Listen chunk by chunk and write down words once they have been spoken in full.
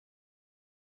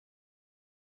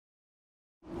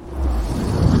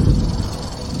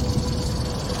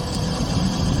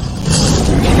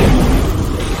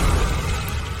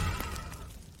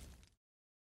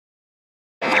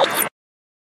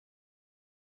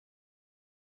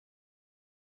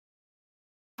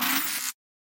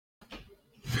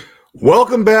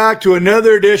Welcome back to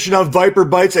another edition of Viper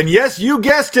Bites. And yes, you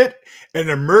guessed it, an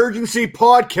emergency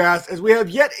podcast as we have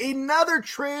yet another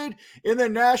trade in the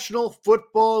National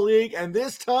Football League. And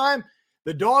this time,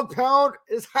 the dog pound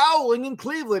is howling in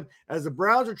Cleveland as the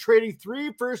Browns are trading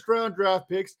 3 first-round draft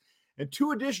picks and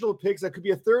 2 additional picks that could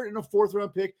be a third and a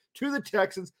fourth-round pick to the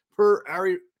Texans per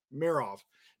Ari Meirov.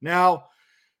 Now,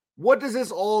 what does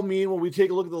this all mean when we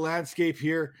take a look at the landscape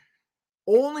here?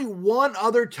 Only one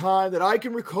other time that I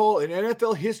can recall in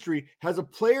NFL history has a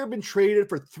player been traded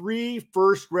for 3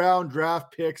 first-round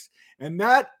draft picks, and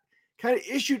that kind of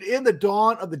issued in the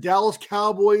dawn of the Dallas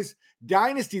Cowboys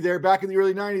dynasty there back in the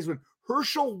early 90s when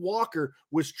Herschel Walker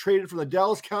was traded from the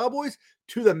Dallas Cowboys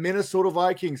to the Minnesota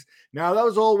Vikings. Now, that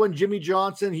was all when Jimmy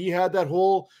Johnson, he had that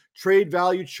whole trade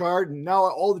value chart, and now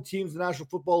all the teams in the National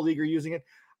Football League are using it.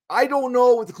 I don't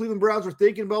know what the Cleveland Browns are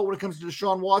thinking about when it comes to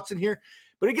Deshaun Watson here.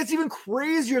 But it gets even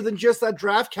crazier than just that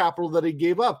draft capital that he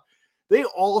gave up. They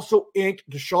also inked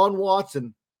Deshaun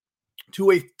Watson to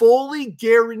a fully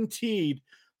guaranteed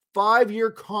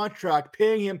 5-year contract,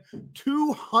 paying him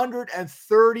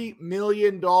 $230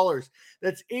 million.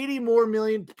 That's $80 more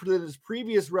million than his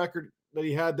previous record that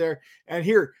he had there. And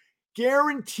here,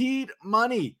 guaranteed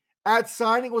money. At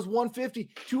signing was $150,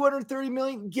 $230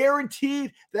 million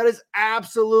guaranteed. That is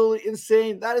absolutely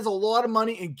insane. That is a lot of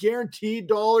money in guaranteed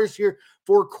dollars here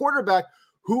for a quarterback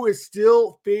who is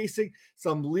still facing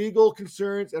some legal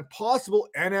concerns and possible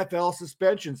NFL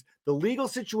suspensions. The legal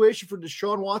situation for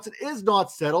Deshaun Watson is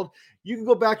not settled. You can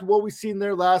go back to what we've seen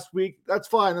there last week. That's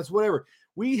fine. That's whatever.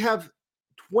 We have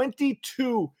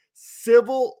 22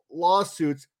 civil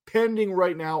lawsuits pending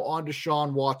right now on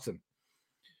Deshaun Watson.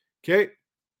 Okay.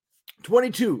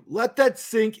 22. Let that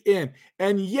sink in.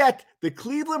 And yet, the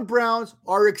Cleveland Browns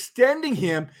are extending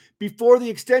him before the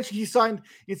extension he signed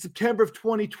in September of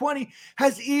 2020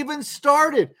 has even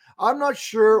started. I'm not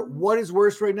sure what is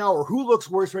worse right now or who looks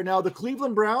worse right now, the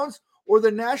Cleveland Browns or the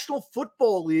National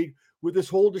Football League with this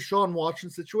whole Deshaun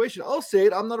Watson situation. I'll say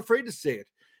it. I'm not afraid to say it.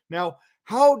 Now,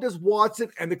 how does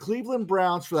Watson and the Cleveland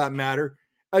Browns, for that matter,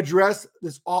 address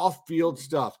this off-field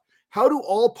stuff? How do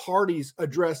all parties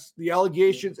address the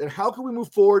allegations, and how can we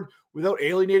move forward without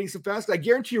alienating some fans? I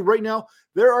guarantee you right now,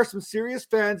 there are some serious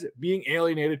fans being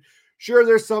alienated. Sure,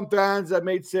 there's some fans that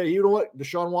may say, you know what,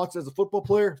 Deshaun Watson as a football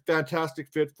player, fantastic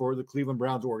fit for the Cleveland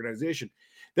Browns organization.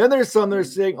 Then there's some that are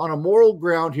saying on a moral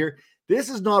ground here, this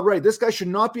is not right. This guy should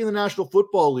not be in the National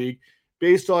Football League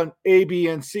based on A, B,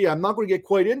 and C. I'm not going to get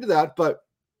quite into that, but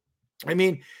I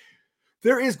mean,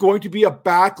 there is going to be a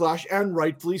backlash, and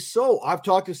rightfully so. I've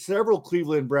talked to several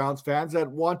Cleveland Browns fans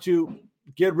that want to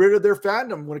get rid of their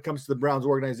fandom when it comes to the Browns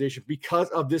organization because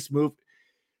of this move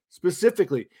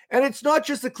specifically. And it's not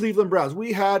just the Cleveland Browns.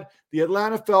 We had the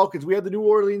Atlanta Falcons, we had the New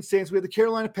Orleans Saints, we had the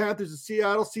Carolina Panthers, the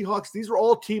Seattle Seahawks. These were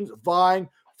all teams vying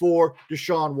for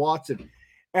Deshaun Watson.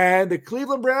 And the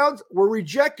Cleveland Browns were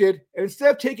rejected, and instead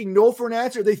of taking no for an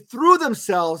answer, they threw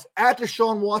themselves at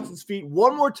Deshaun Watson's feet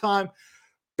one more time,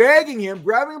 begging him,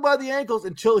 grabbing him by the ankles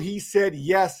until he said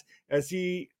yes as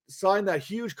he signed that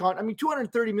huge contract. I mean,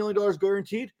 $230 million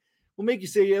guaranteed will make you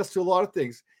say yes to a lot of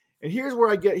things. And here's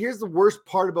the worst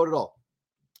part about it all.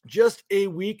 Just a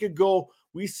week ago,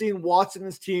 we seen Watson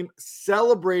and his team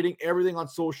celebrating everything on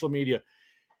social media.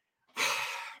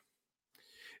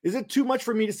 Is it too much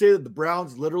for me to say that the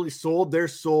Browns literally sold their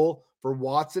soul for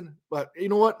Watson? But you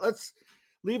know what? Let's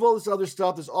leave all this other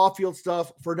stuff, this off-field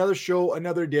stuff, for another show,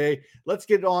 another day. Let's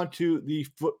get on to the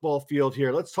football field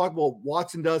here. Let's talk about what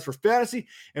Watson does for fantasy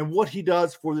and what he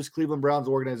does for this Cleveland Browns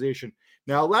organization.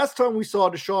 Now, last time we saw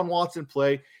Deshaun Watson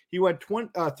play, he went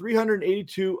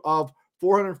 382 of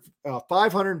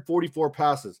 544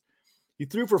 passes. He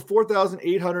threw for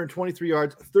 4,823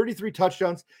 yards, 33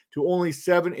 touchdowns to only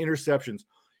 7 interceptions.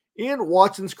 In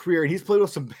Watson's career, and he's played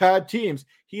with some bad teams,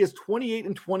 he is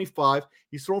 28-25.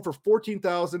 He's thrown for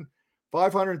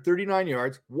 14,539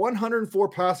 yards, 104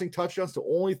 passing touchdowns to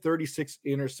only 36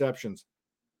 interceptions.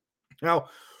 Now,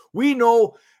 we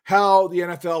know how the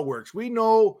NFL works. We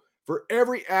know for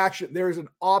every action, there is an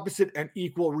opposite and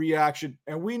equal reaction.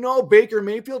 And we know Baker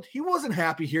Mayfield, he wasn't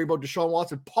happy hearing about Deshaun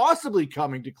Watson possibly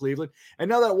coming to Cleveland. And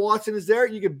now that Watson is there,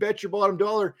 you can bet your bottom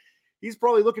dollar he's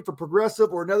probably looking for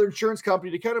Progressive or another insurance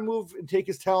company to kind of move and take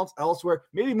his talents elsewhere.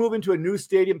 Maybe move into a new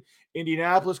stadium.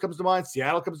 Indianapolis comes to mind.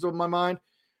 Seattle comes to my mind.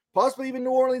 Possibly even New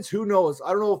Orleans. Who knows?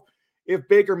 I don't know if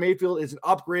Baker Mayfield is an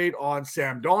upgrade on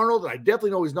Sam Darnold. I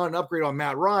definitely know he's not an upgrade on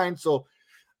Matt Ryan. So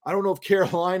I don't know if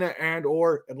Carolina and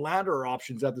or Atlanta are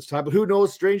options at this time. But who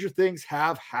knows? Stranger things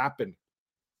have happened.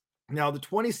 Now, the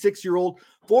 26-year-old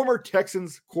former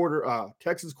Texans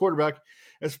quarterback,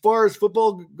 as far as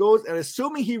football goes, and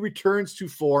assuming he returns to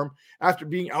form after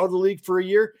being out of the league for a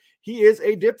year, he is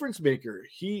a difference maker.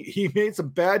 He made some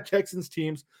bad Texans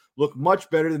teams look much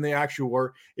better than they actually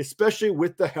were, especially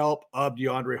with the help of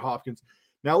DeAndre Hopkins.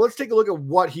 Now, let's take a look at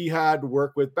what he had to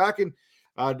work with. Back in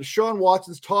Deshaun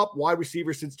Watson's top wide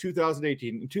receiver since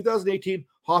 2018. In 2018,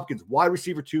 Hopkins, wide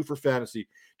receiver 2 for fantasy.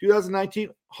 2019,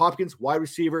 Hopkins, wide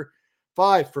receiver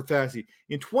 5 for fantasy.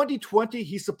 In 2020,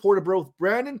 he supported both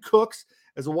Brandon Cooks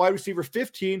as a wide receiver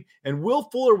 15, and Will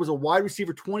Fuller was a wide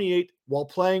receiver 28 while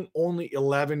playing only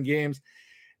 11 games.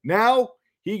 Now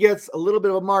he gets a little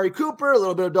bit of Amari Cooper, a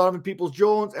little bit of Donovan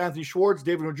Peoples-Jones, Anthony Schwartz,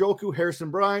 David Njoku, Harrison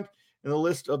Bryant, and the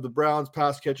list of the Browns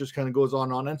pass catchers kind of goes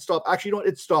on and stop. Actually, you know what?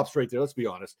 It stops right there. Let's be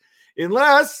honest.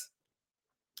 Unless,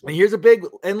 and here's a big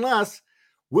unless,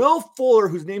 Will Fuller,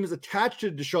 whose name is attached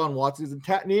to Deshaun Watson,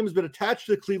 his name has been attached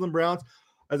to the Cleveland Browns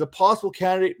as a possible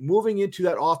candidate moving into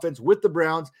that offense with the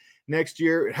Browns next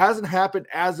year. It hasn't happened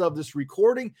as of this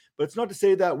recording, but it's not to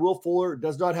say that Will Fuller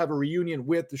does not have a reunion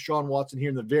with Deshaun Watson here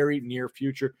in the very near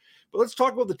future. But let's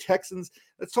talk about the Texans.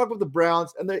 Let's talk about the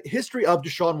Browns and the history of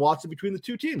Deshaun Watson between the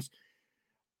two teams.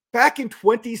 Back in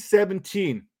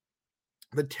 2017,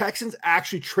 the Texans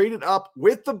actually traded up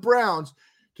with the Browns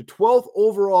to 12th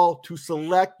overall to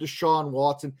select Deshaun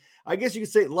Watson. I guess you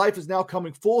could say life is now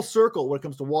coming full circle when it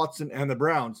comes to Watson and the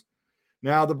Browns.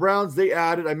 Now, the Browns, they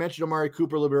added, I mentioned Amari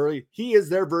Cooper a little bit early. He is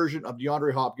their version of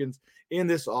DeAndre Hopkins in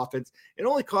this offense. It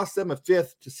only cost them a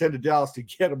fifth to send to Dallas to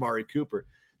get Amari Cooper.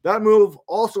 That move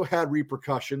also had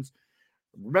repercussions.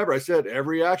 Remember, I said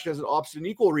every action has an opposite and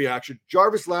equal reaction.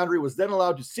 Jarvis Landry was then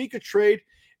allowed to seek a trade,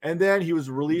 and then he was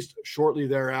released shortly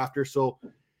thereafter. So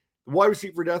the wide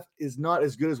receiver depth is not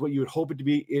as good as what you would hope it to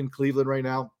be in Cleveland right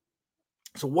now.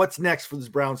 So what's next for this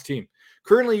Browns team?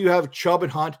 Currently, you have Chubb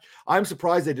and Hunt. I'm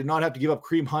surprised they did not have to give up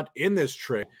Kareem Hunt in this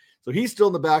trade. So he's still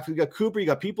in the backfield. You got Cooper, you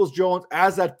got Peoples-Jones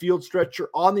as that field stretcher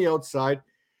on the outside.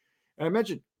 And I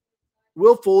mentioned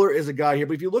Will Fuller is a guy here,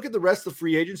 but if you look at the rest of the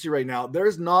free agency right now,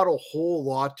 there's not a whole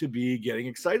lot to be getting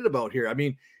excited about here. I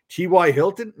mean, T.Y.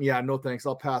 Hilton, yeah, no thanks.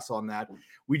 I'll pass on that.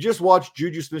 We just watched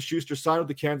Juju Smith-Schuster sign with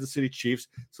the Kansas City Chiefs.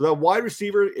 So that wide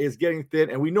receiver is getting thin.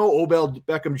 And we know Odell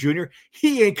Beckham Jr.,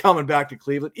 he ain't coming back to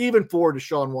Cleveland, even for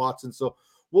Deshaun Watson. So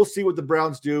we'll see what the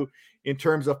Browns do in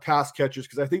terms of pass catchers,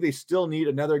 because I think they still need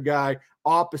another guy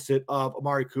opposite of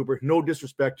Amari Cooper. No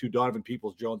disrespect to Donovan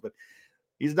Peoples-Jones, but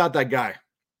he's not that guy.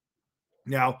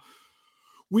 Now,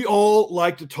 we all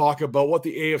like to talk about what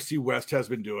the AFC West has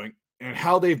been doing and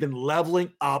how they've been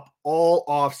leveling up all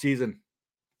offseason.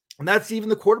 And that's even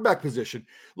the quarterback position.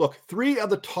 Look, 3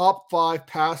 of the top 5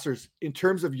 passers in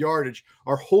terms of yardage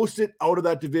are hosted out of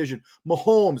that division.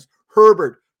 Mahomes,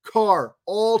 Herbert, Carr,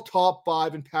 all top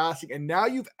 5 in passing. And now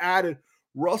you've added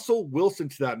Russell Wilson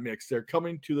to that mix. They're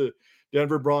coming to the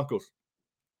Denver Broncos.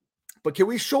 But can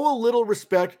we show a little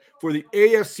respect for the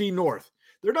AFC North?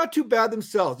 They're not too bad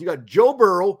themselves. You got Joe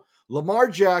Burrow, Lamar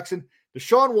Jackson,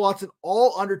 Deshaun Watson,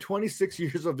 all under 26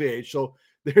 years of age. So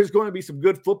there's going to be some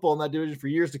good football in that division for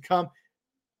years to come.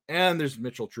 And there's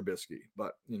Mitchell Trubisky.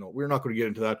 But, we're not going to get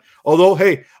into that. Although,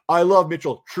 hey, I love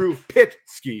Mitchell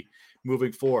Trubisky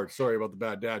moving forward. Sorry about the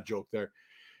bad dad joke there.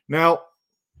 Now,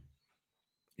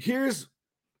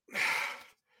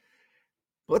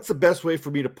 what's the best way for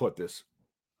me to put this?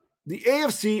 The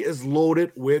AFC is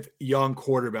loaded with young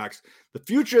quarterbacks. The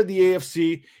future of the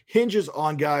AFC hinges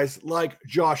on guys like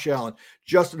Josh Allen,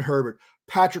 Justin Herbert,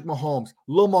 Patrick Mahomes,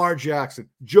 Lamar Jackson,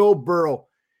 Joe Burrow.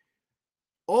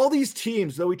 All these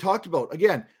teams that we talked about,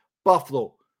 again,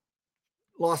 Buffalo,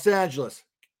 Los Angeles,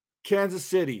 Kansas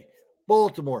City,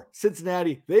 Baltimore,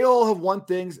 Cincinnati, they all have one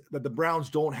thing that the Browns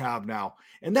don't have now.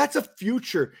 And that's a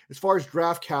future as far as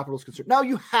draft capital is concerned. Now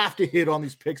you have to hit on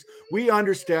these picks. We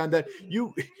understand that if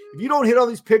you don't hit on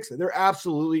these picks, they're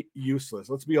absolutely useless.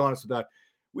 Let's be honest with that.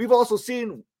 We've also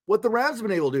seen what the Rams have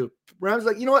been able to do. Rams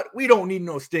like, you know what? We don't need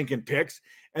no stinking picks.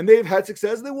 And they've had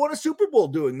success. They won a Super Bowl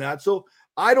doing that. So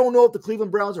I don't know if the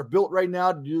Cleveland Browns are built right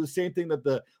now to do the same thing that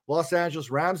the Los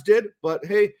Angeles Rams did. But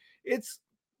hey, it's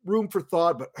room for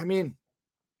thought. But I mean,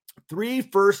 3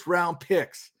 first-round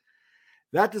picks.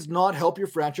 That does not help your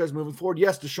franchise moving forward.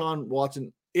 Yes, Deshaun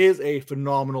Watson is a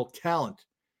phenomenal talent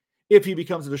if he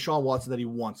becomes the Deshaun Watson that he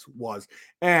once was,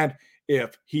 and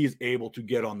if he's able to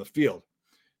get on the field.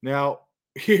 Now,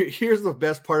 here's the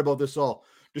best part about this all.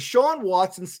 Deshaun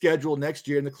Watson's schedule next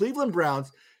year, and the Cleveland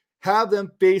Browns have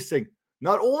them facing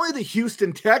not only the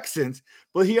Houston Texans,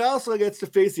 but he also gets to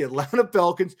face the Atlanta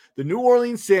Falcons, the New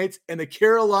Orleans Saints, and the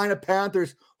Carolina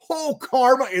Panthers. Oh,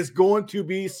 karma is going to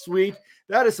be sweet.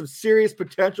 That is some serious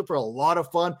potential for a lot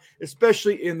of fun,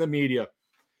 especially in the media.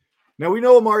 Now, we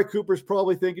know Amari Cooper's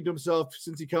probably thinking to himself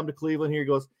since he come to Cleveland here, he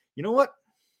goes, you know what?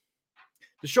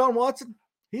 Deshaun Watson,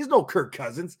 he's no Kirk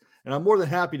Cousins, and I'm more than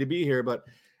happy to be here, but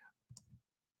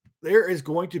there is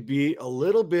going to be a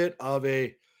little bit of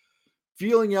a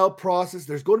feeling out process.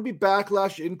 There's going to be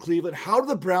backlash in Cleveland. How do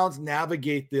the Browns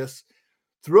navigate this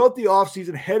throughout the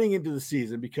offseason, heading into the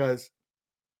season? Because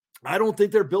I don't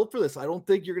think they're built for this. I don't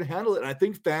think you're going to handle it. And I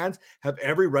think fans have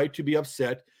every right to be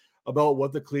upset about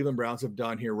what the Cleveland Browns have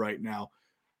done here right now.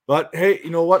 But hey,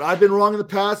 you know what? I've been wrong in the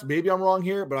past. Maybe I'm wrong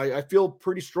here, but I feel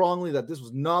pretty strongly that this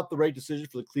was not the right decision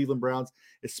for the Cleveland Browns,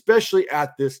 especially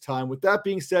at this time. With that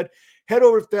being said, head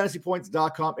over to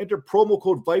fantasypoints.com, enter promo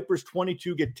code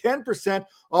Vipers22, get 10%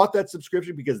 off that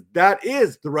subscription because that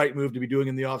is the right move to be doing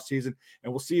in the offseason.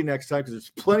 And we'll see you next time because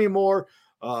there's plenty more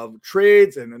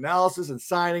trades and analysis and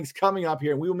signings coming up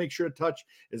here, and we will make sure to touch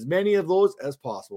as many of those as possible.